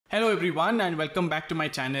Hello everyone and welcome back to my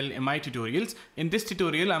channel MiTutorials. In this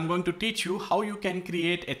tutorial, I'm going to teach you how you can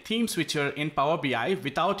create a theme switcher in Power BI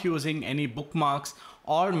without using any bookmarks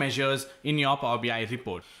or measures in your Power BI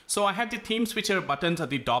report. So I have the theme switcher buttons at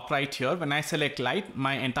the top right here. When I select light,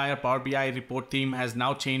 my entire Power BI report theme has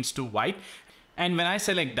now changed to white. And when I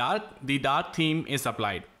select dark, the dark theme is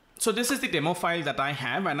applied. So this is the demo file that I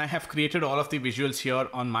have, and I have created all of the visuals here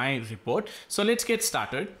on my report. So let's get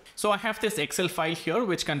started. So I have this Excel file here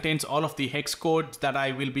which contains all of the hex codes that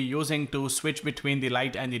I will be using to switch between the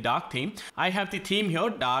light and the dark theme. I have the theme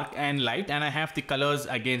here, dark and light, and I have the colors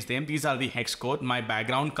against them. These are the hex code, my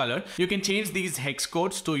background color. You can change these hex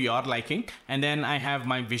codes to your liking. And then I have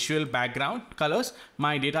my visual background colors,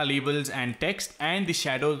 my data labels and text, and the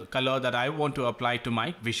shadow color that I want to apply to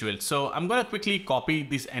my visual. So I'm going to quickly copy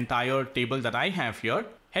this entire table that I have here.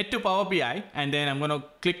 Head to Power BI and then I'm going to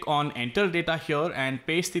click on enter data here and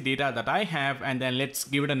paste the data that I have, and then let's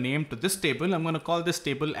give it a name to this table. I'm going to call this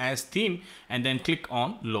table as theme and then click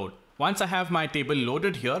on load. Once I have my table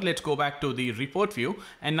loaded here, let's go back to the report view.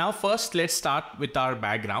 And now first let's start with our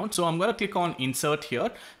background. So I'm going to click on insert here.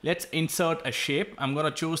 Let's insert a shape. I'm going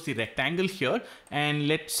to choose the rectangle here and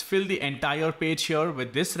let's fill the entire page here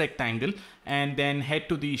with this rectangle, and then head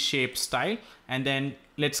to the shape style and then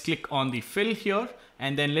let's click on the fill here.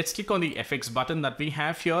 And then let's click on the FX button that we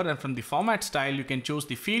have here, and from the format style you can choose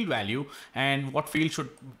the field value and what field should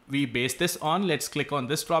we base this on. Let's click on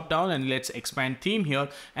this drop down and let's expand theme here,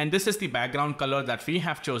 and this is the background color that we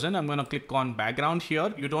have chosen. I'm going to click on background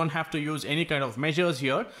here. You don't have to use any kind of measures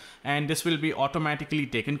here and this will be automatically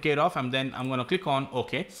taken care of, and then I'm going to click on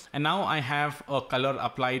OK. And now I have a color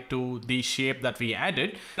applied to the shape that we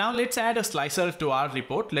added. Now let's add a slicer to our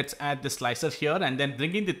report. Let's add the slicer here and then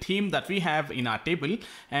bring in the theme that we have in our table.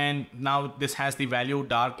 And now this has the value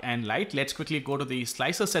dark and light. Let's quickly go to the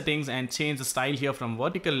slicer settings and change the style here from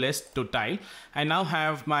vertical list to tile. I now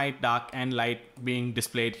have my dark and light being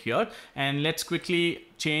displayed here, and let's quickly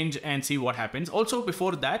change and see what happens. Also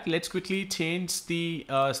before that, let's quickly change the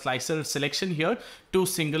slicer selection here to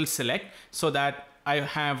single select, so that I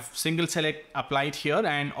have single select applied here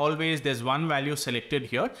and always there's one value selected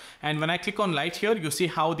here. And when I click on light here, you see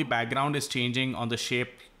how the background is changing on the shape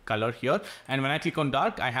color here, and when I click on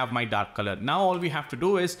dark, I have my dark color. Now all we have to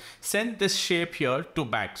do is send this shape here to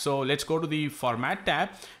back. So let's go to the format tab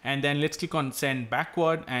and then let's click on send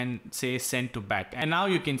backward and say send to back. And now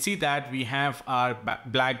you can see that we have our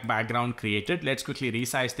black background created. Let's quickly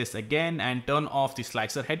resize this again and turn off the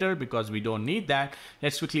slicer header because we don't need that.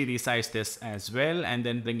 Let's quickly resize this as well and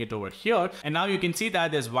then bring it over here. And now you can see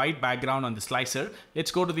that there's white background on the slicer.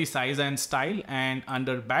 Let's go to the size and style, and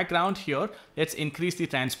under background here, let's increase the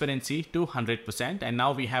transparency to 100%, and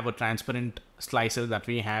now we have a transparent slicer that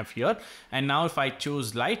we have here. And now if I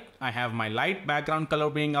choose light, I have my light background color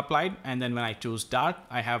being applied, and then when I choose dark,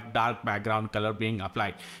 I have dark background color being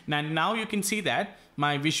applied. Now you can see that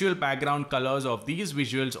my visual background colors of these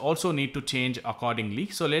visuals also need to change accordingly.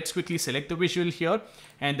 So let's quickly select the visual here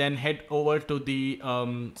and then head over to the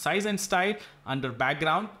size and style. Under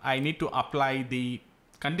background, I need to apply the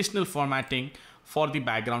conditional formatting for the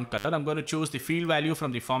background color. I'm going to choose the field value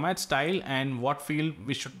from the format style, and what field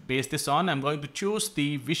we should base this on. I'm going to choose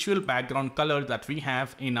the visual background color that we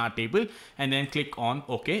have in our table and then click on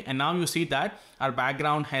OK. And now you see that our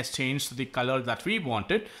background has changed to the color that we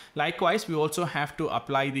wanted. Likewise, we also have to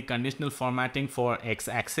apply the conditional formatting for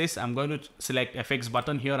x-axis. I'm going to select FX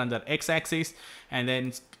button here under x-axis and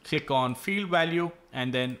then click on field value,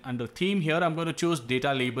 and then under theme here I'm going to choose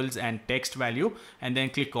data labels and text value and then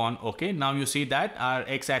click on OK. Now you see that our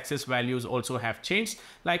x-axis values also have changed.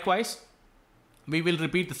 Likewise, we will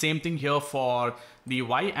repeat the same thing here for the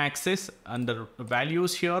y-axis. Under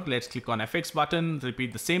values here, let's click on FX button,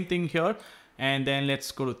 repeat the same thing here. And then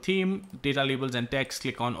let's go to theme, data labels and text,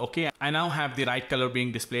 click on OK. I now have the right color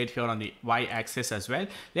being displayed here on the y-axis as well.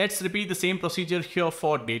 Let's repeat the same procedure here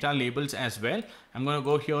for data labels as well. I'm going to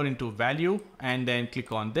go here into value and then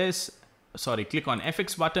click on this, click on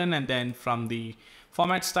FX button, and then from the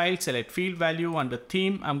format style, select field value. Under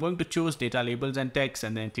theme, I'm going to choose data labels and text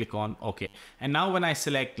and then click on OK. And now when I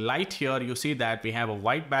select light here, you see that we have a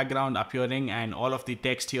white background appearing and all of the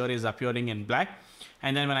text here is appearing in black.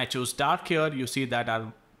 And then when I choose dark here, you see that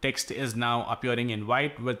our text is now appearing in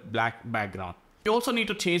white with black background. You also need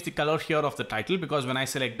to change the color here of the title, because when I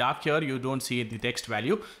select dark here, you don't see the text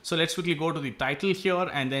value. So let's quickly go to the title here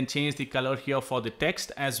and then change the color here for the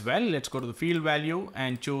text as well. Let's go to the field value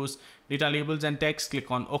and choose data labels and text, click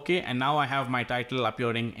on OK, and now I have my title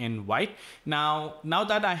appearing in white. Now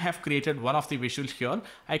that I have created one of the visuals here,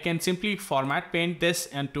 I can simply format paint this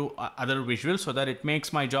into other visuals so that it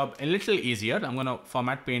makes my job a little easier. I'm going to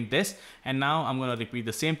format paint this, and now I'm going to repeat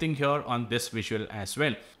the same thing here on this visual as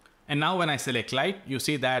well. And now when I select light, you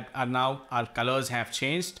see that now our colors have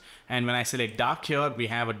changed. And when I select dark here, we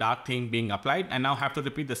have a dark theme being applied. And now have to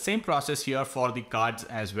repeat the same process here for the cards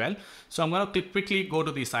as well. So I'm going to quickly go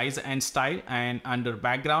to the size and style, and under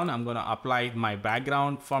background, I'm going to apply my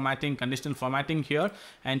background formatting, conditional formatting here,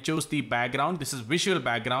 and choose the background. This is visual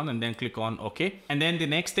background, and then click on OK. And then the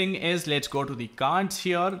next thing is, let's go to the cards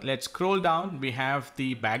here. Let's scroll down. We have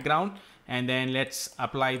the background. And then let's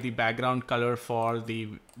apply the background color for the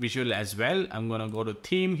visual as well. I'm going to go to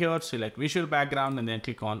theme here, select visual background, and then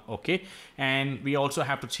click on OK. And we also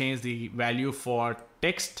have to change the value for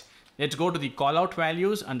text. Let's go to the callout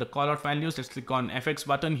values. Under callout values, let's click on FX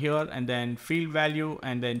button here, and then field value,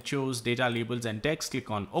 and then choose data labels and text, click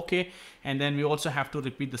on OK. And then we also have to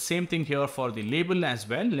repeat the same thing here for the label as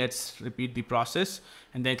well. Let's repeat the process,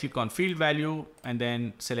 and then click on field value, and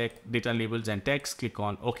then select data labels and text, click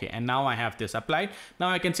on OK. And now I have this applied. Now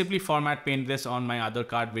I can simply format paint this on my other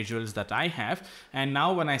card visuals that I have. And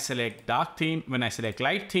now when I select dark theme, when I select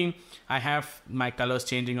light theme, I have my colors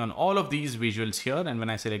changing on all of these visuals here. And when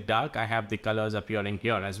I select dark, I have the colors appearing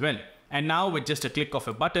here as well. And now with just a click of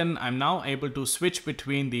a button, I'm now able to switch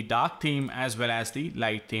between the dark theme as well as the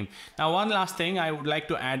light theme. Now, one last thing, I would like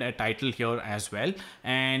to add a title here as well.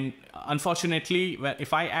 And unfortunately,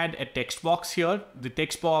 if I add a text box here, the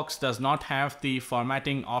text box does not have the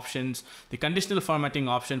formatting options, the conditional formatting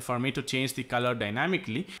option for me to change the color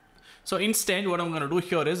dynamically. So instead, what I'm going to do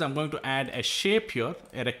here is I'm going to add a shape here,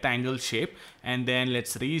 a rectangle shape, and then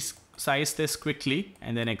let's resize this quickly,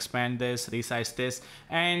 and then expand this, resize this,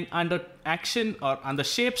 and under action or under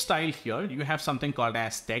shape style here, you have something called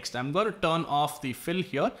as text. I'm going to turn off the fill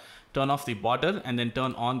here, turn off the border, and then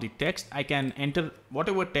turn on the text. I can enter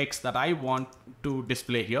whatever text that I want to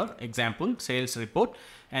display here. Example, sales report.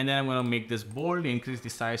 And then I'm going to make this bold, increase the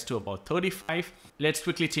size to about 35. Let's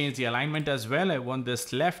quickly change the alignment as well. I want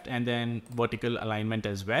this left and then vertical alignment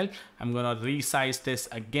as well. I'm going to resize this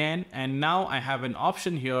again. And now I have an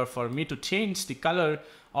option here for me to change the color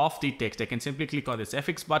of the text. I can simply click on this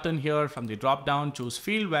FX button here. From the drop down, choose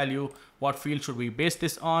field value. What field should we base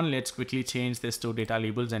this on? Let's quickly change this to data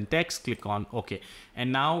labels and text, click on OK.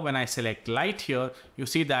 And now when I select light here, you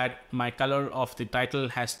see that my color of the title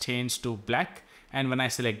has changed to black. And when I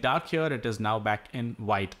select dark here, it is now back in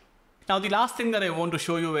white. Now, the last thing that I want to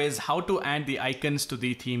show you is how to add the icons to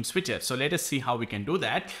the theme switcher. So let us see how we can do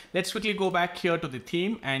that. Let's quickly go back here to the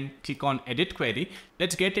theme and click on edit query.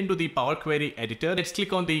 Let's get into the Power Query editor. Let's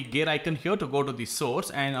click on the gear icon here to go to the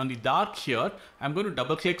source, and on the dark here, I'm going to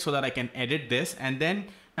double click so that I can edit this, and then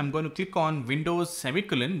I'm going to click on Windows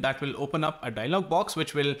semicolon. That will open up a dialog box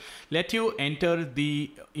which will let you enter the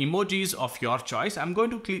emojis of your choice. I'm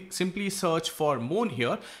going to simply search for moon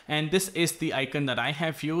here, and this is the icon that I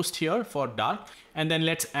have used here for dark. And then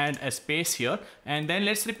let's add a space here, and then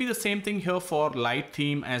let's repeat the same thing here for light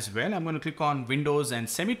theme as well. I'm going to click on Windows and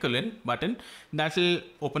semicolon button. That will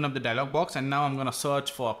open up the dialog box, and now I'm going to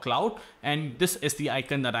search for cloud, and this is the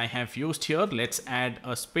icon that I have used here. Let's add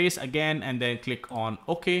a space again and then click on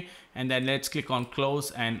OK, and then let's click on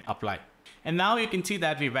close and apply. And now you can see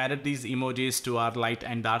that we've added these emojis to our light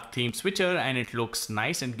and dark theme switcher, and it looks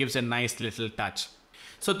nice and gives a nice little touch.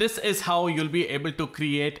 So this is how you'll be able to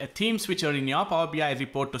create a theme switcher in your Power BI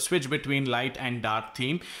report to switch between light and dark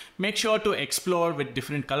theme. Make sure to explore with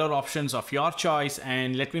different color options of your choice,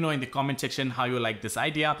 and let me know in the comment section how you like this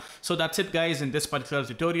idea. So that's it guys in this particular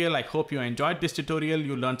tutorial. I hope you enjoyed this tutorial.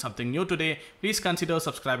 You learned something new today. Please consider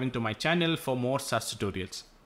subscribing to my channel for more such tutorials.